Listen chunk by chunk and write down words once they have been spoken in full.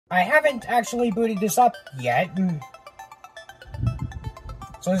I haven't actually booted this up yet,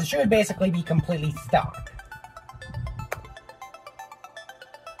 so it should basically be completely stuck.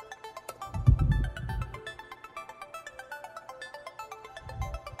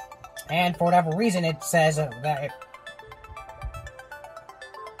 And for whatever reason, it says that it...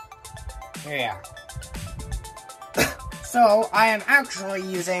 Yeah. So, I am actually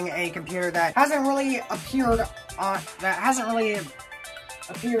using a computer that hasn't really appeared on...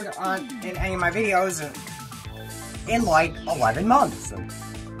 in any of my videos in like 11 months.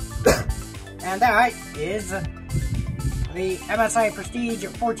 And that is the MSI Prestige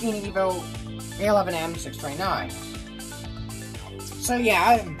 14 Evo A11M629. So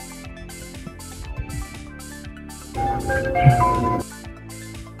yeah.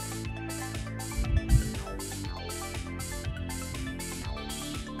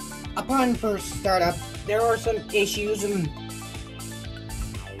 Upon first startup, there are some issues, and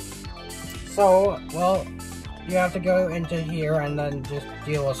so, well, you have to go into here and then just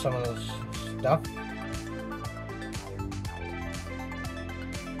deal with some of this stuff.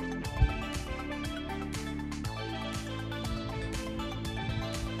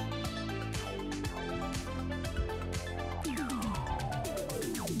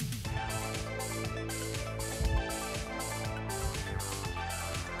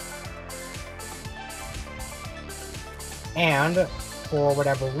 And, for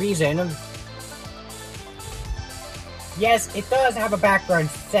whatever reason, yes, it does have a background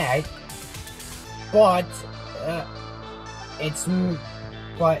set, but it's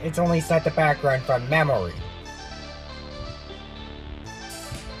only set the background from memory.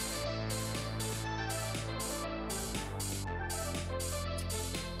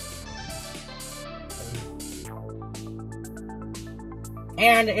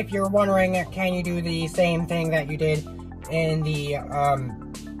 And if you're wondering, can you do the same thing that you did in the,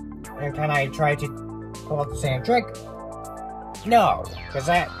 and can I try to pull out the same trick? No, because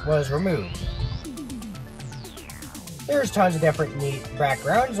that was removed. There's tons of different neat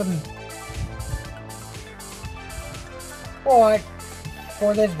backgrounds, but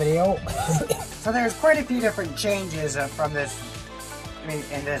for this video, so there's quite a few different changes from this,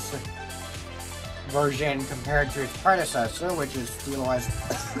 in this version compared to its predecessor, which is SteelOS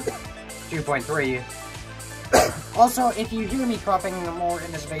 2.3. Also, if you hear me coughing more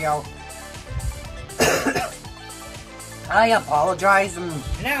in this video, I apologize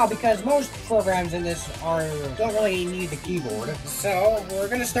now, because most programs in this don't really need the keyboard. So we're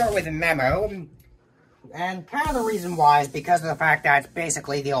gonna start with a memo, and kind of the reason why is because of the fact that it's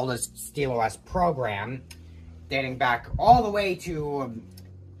basically the oldest SteelOS program, dating back all the way to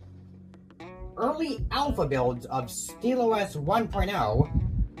early alpha builds of SteelOS 1.0,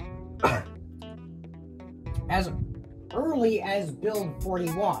 as early as build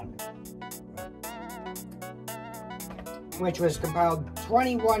 41, which was compiled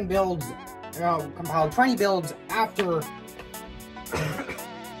 20 builds after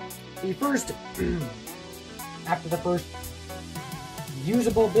the first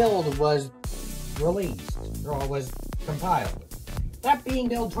usable build was released, or was compiled. That being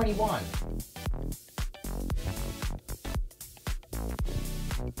build 21.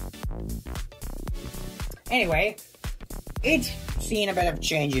 Anyway, it's seen a bit of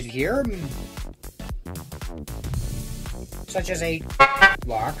changes here, such as a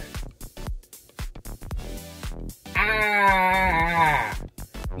lock.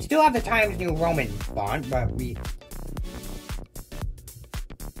 We still have the Times New Roman font, but we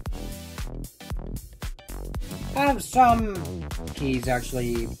have some more keys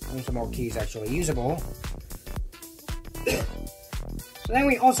actually usable. So then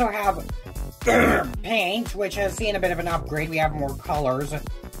we also have Paint, which has seen a bit of an upgrade. We have more colors.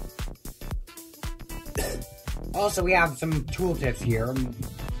 Also, we have some tooltips here.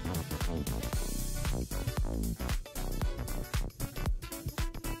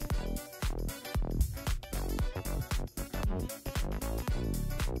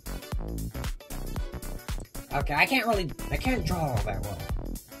 Okay, I can't draw all that well.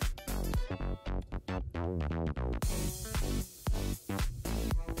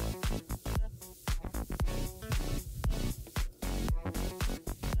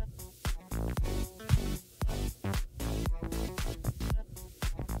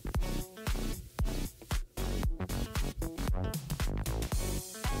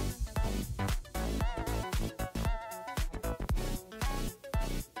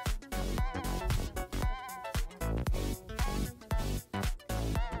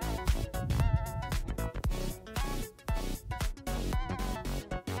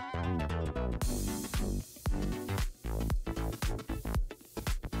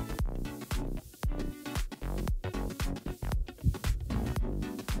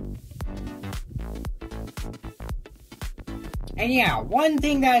 And yeah, one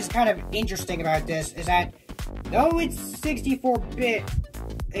thing that is kind of interesting about this is that though it's 64-bit,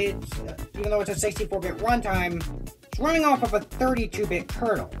 even though it's a 64-bit runtime, it's running off of a 32-bit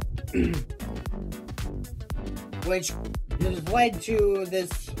kernel, which has led to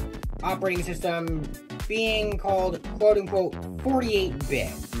this operating system being called quote-unquote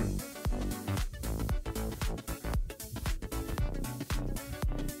 48-bit.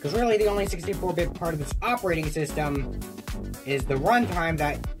 Because really the only 64-bit part of this operating system is the runtime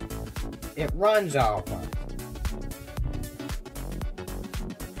that it runs off of.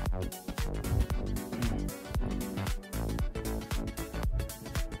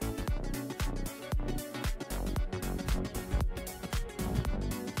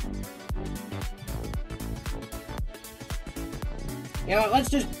 Let's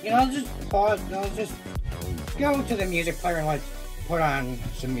just pause. Let's just go to the music player and let's put on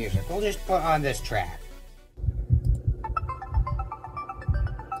some music. We'll just put on this track.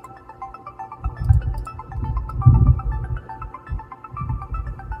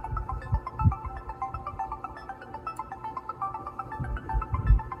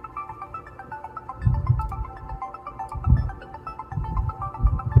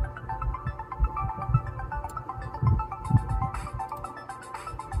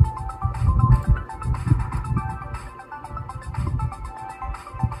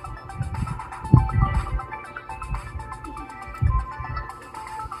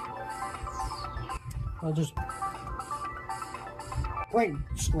 I'll just print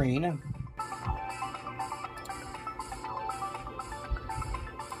screen.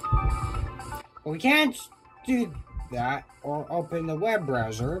 But we can't do that or open the web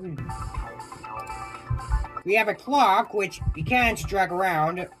browser. We have a clock, which we can't drag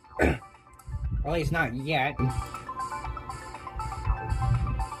around. Or at least not yet.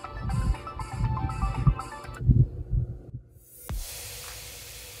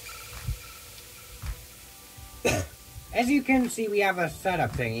 As you can see, we have a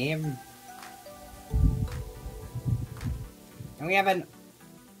setup thingy. And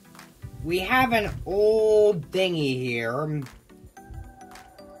we have an old thingy here.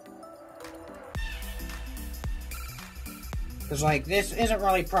 Because, like, this isn't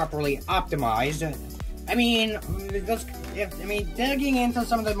really properly optimized. I mean, digging into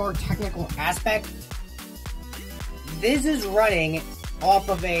some of the more technical aspects, this is running off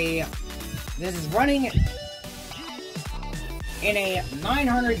of this is running in a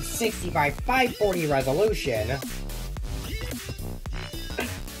 960 by 540 resolution.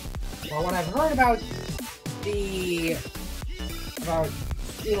 Well, what I've heard about SpeedOS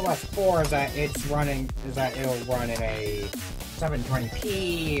 4 is that it'll run in a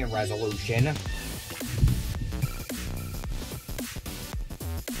 720p resolution.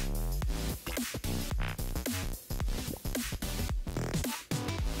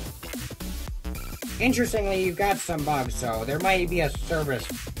 Interestingly, you've got some bugs, so there may be a set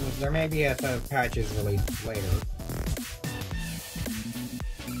of patches released later.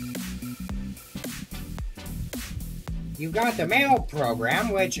 You've got the mail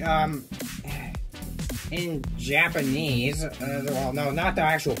program, which, in Japanese, well, no, not the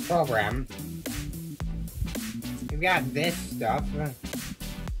actual program. You've got this stuff.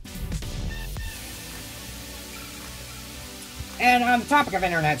 And on the topic of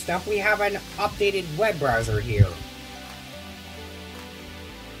internet stuff, we have an updated web browser here.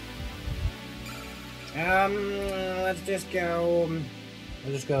 Let's just go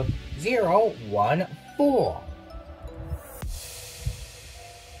 014.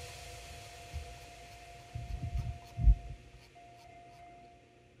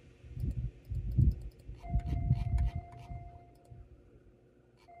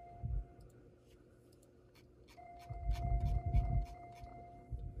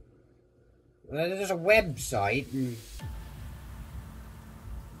 There's a website.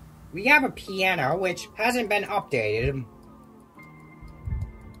 We have a piano, which hasn't been updated.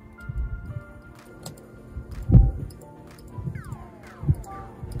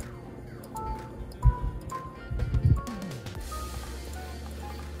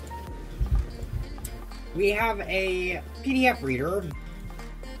 We have a PDF reader.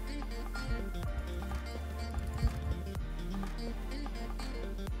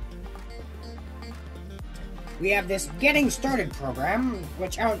 We have this Getting Started program,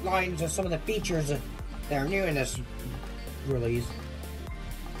 which outlines some of the features that are new in this release.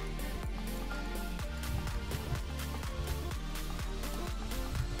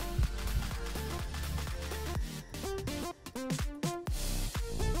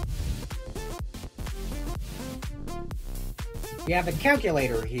 We have a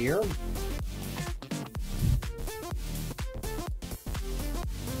calculator here.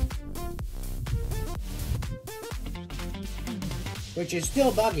 which is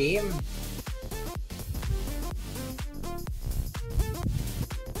still buggy.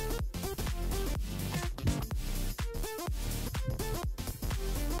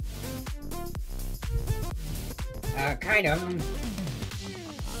 Kind of.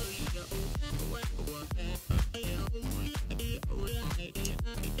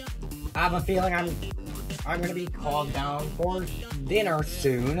 I have a feeling I'm gonna be called down for dinner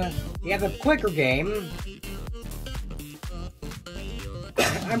soon. We have a quicker game.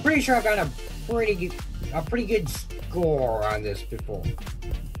 I'm pretty sure I've got a pretty good score on this before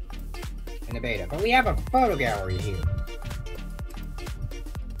in the beta, but we have a photo gallery here,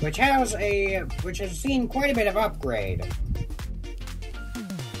 which has seen quite a bit of upgrade,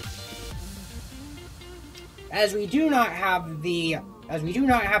 as we do not have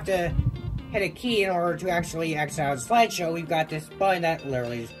to hit a key in order to actually exit out of the slideshow. We've got this button that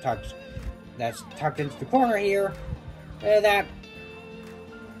literally is tucked into the corner here, that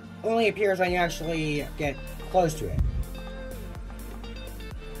only appears when you actually get close to it.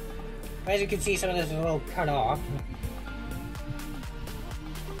 As you can see, some of this is a little cut off.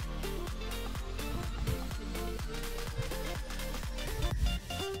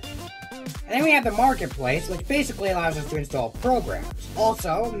 And then we have the marketplace, which basically allows us to install programs.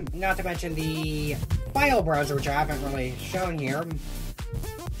 Also, not to mention the file browser, which I haven't really shown here.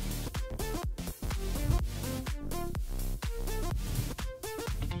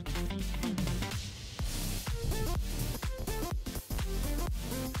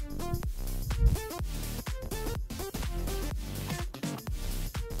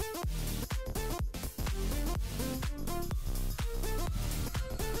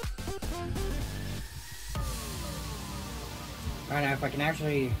 I don't know if I can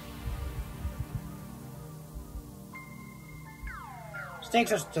actually... This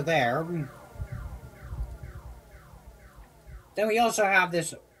takes us to there. Then we also have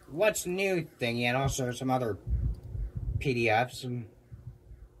this what's new thingy, and also some other PDFs.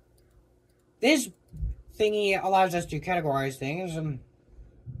 This thingy allows us to categorize things. And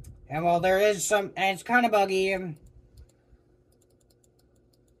while there is some... And it's kind of buggy.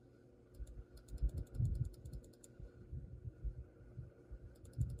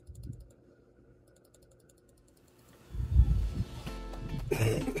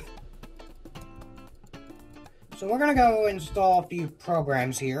 So we're gonna go install a few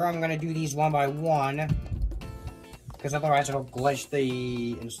programs here. I'm gonna do these one by one, because otherwise it'll glitch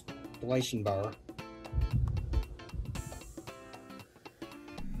the installation bar.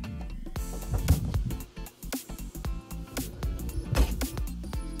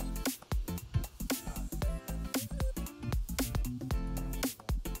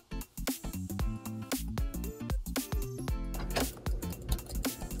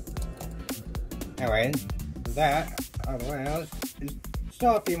 Anyway, that out of the way, let's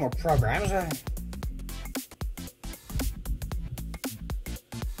install a few more programs.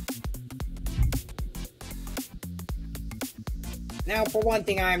 Now, for one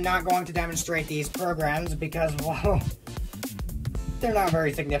thing, I'm not going to demonstrate these programs because, well, they're not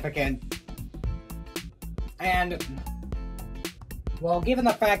very significant. And, well, given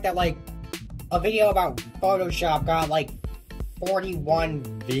the fact that, like, a video about Photoshop got, like, 41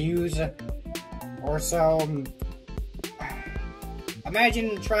 views or so,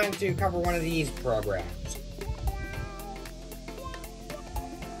 imagine trying to cover one of these programs.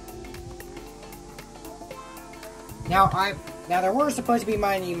 Now there were supposed to be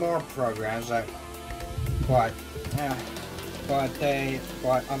many more programs, but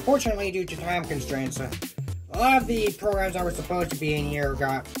unfortunately, due to time constraints, a lot of the programs that were supposed to be in here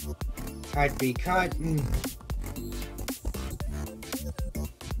had to be cut.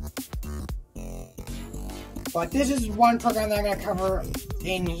 But this is one program that I'm going to cover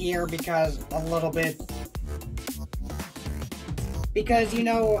in here because you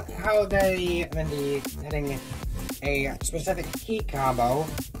know how hitting a specific key combo,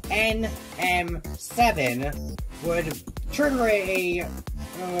 NM7, would trigger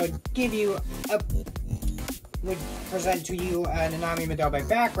would present to you an Anami Madobe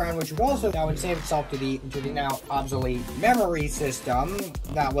background, which would save itself to the now obsolete memory system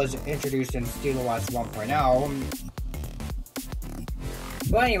that was introduced in SteelOS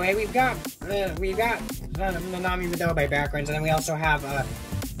 1.0. But anyway, we've got the Anami Madobe backgrounds, and then we also have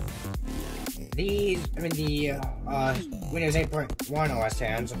the Windows 8.1 OS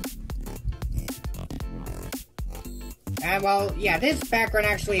hands. And well, yeah, this background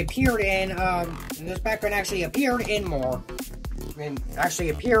actually appeared in more. And actually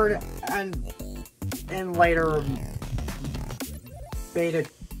appeared in later beta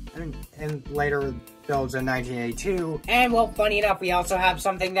and later builds in 1982. And well, funny enough, we also have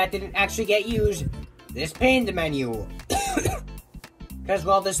something that didn't actually get used. This pinned menu. Because,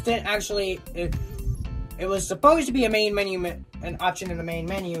 well, this didn't actually... It was supposed to be a main menu, an option in the main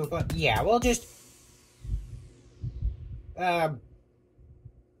menu, but yeah, we'll just...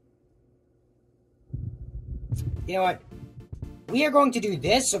 You know what? We are going to do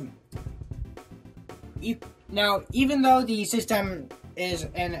this. Now, even though the system is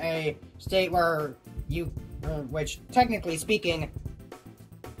in a state where which technically speaking,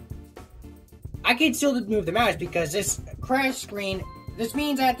 I can still move the mouse because this crash screen, this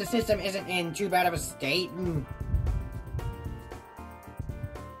means that the system isn't in too bad of a state.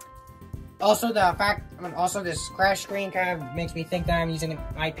 Also, also this crash screen kind of makes me think that I'm using an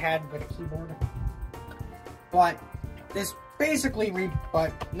iPad with a keyboard. But this basically,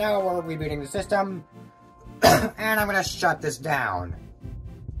 but now we're rebooting the system, and I'm gonna shut this down.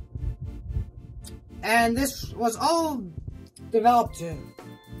 And this was all developed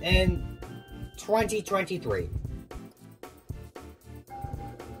in 2023.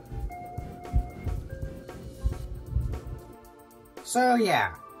 So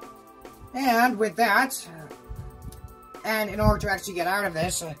yeah, and with that, and in order to actually get out of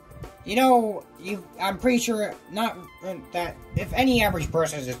this, you know, I'm pretty sure not that if any average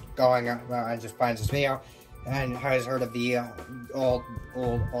person is just going and just finds this video and has heard of the old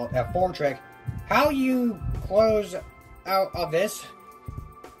F4 trick, how you close out of this,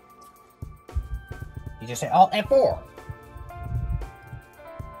 you just say Alt F4.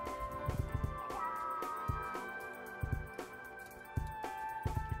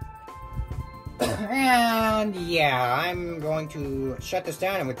 And yeah, I'm going to shut this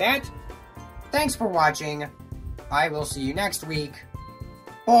down, and with that, thanks for watching. I will see you next week.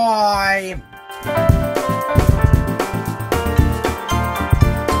 Bye!